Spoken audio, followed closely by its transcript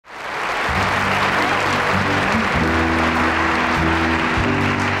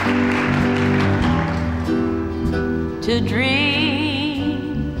to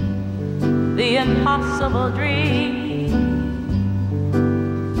dream the impossible dream,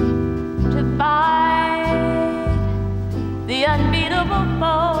 to fight the unbeatable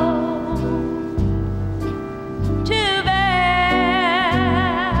foe, to bear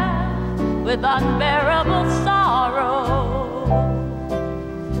with unbearable sorrow,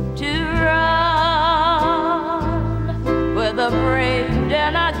 to run where the brave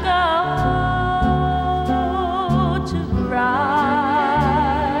dare not go, to right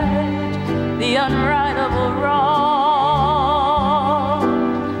the unrightable wrong,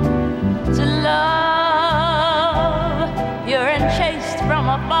 to love pure and chaste from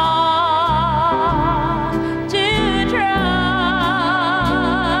afar, to try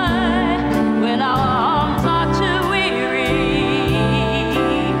when our arms are too weary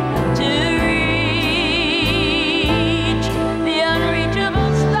to reach the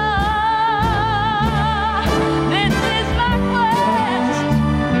unreachable star. This is my quest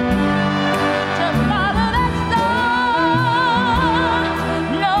to follow that star,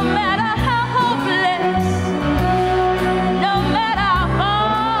 no matter how hopeless, no matter how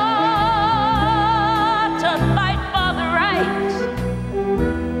far, to fight for the right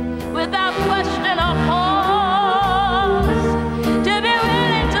without question or pause, to be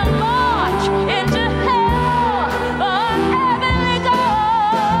willing to march into hell for a heavenly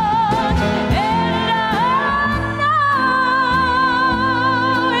cause. And I know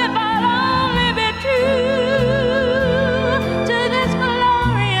if I'd only be true to this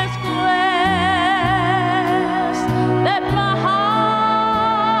glorious quest, that my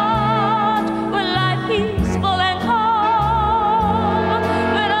heart will lie peaceful and calm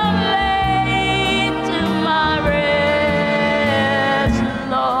when I'm laid to my rest.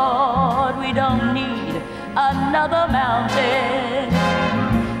 Lord, we don't need another mountain.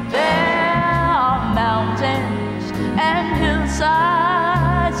 There are mountains and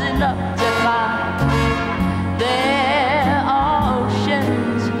hillsides enough to climb. There are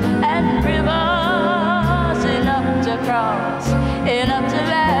oceans and rivers enough to cross, enough to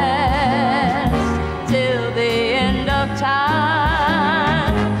last till the end of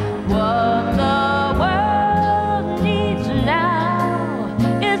time. What the world needs now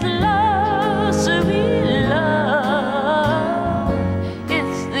is love, sweet love.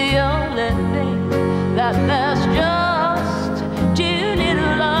 It's the only thing that there's just too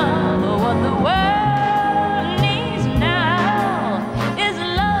little love. What the world needs now is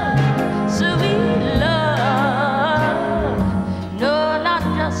love, sweet love. No, not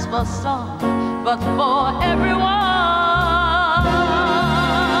just for some, but for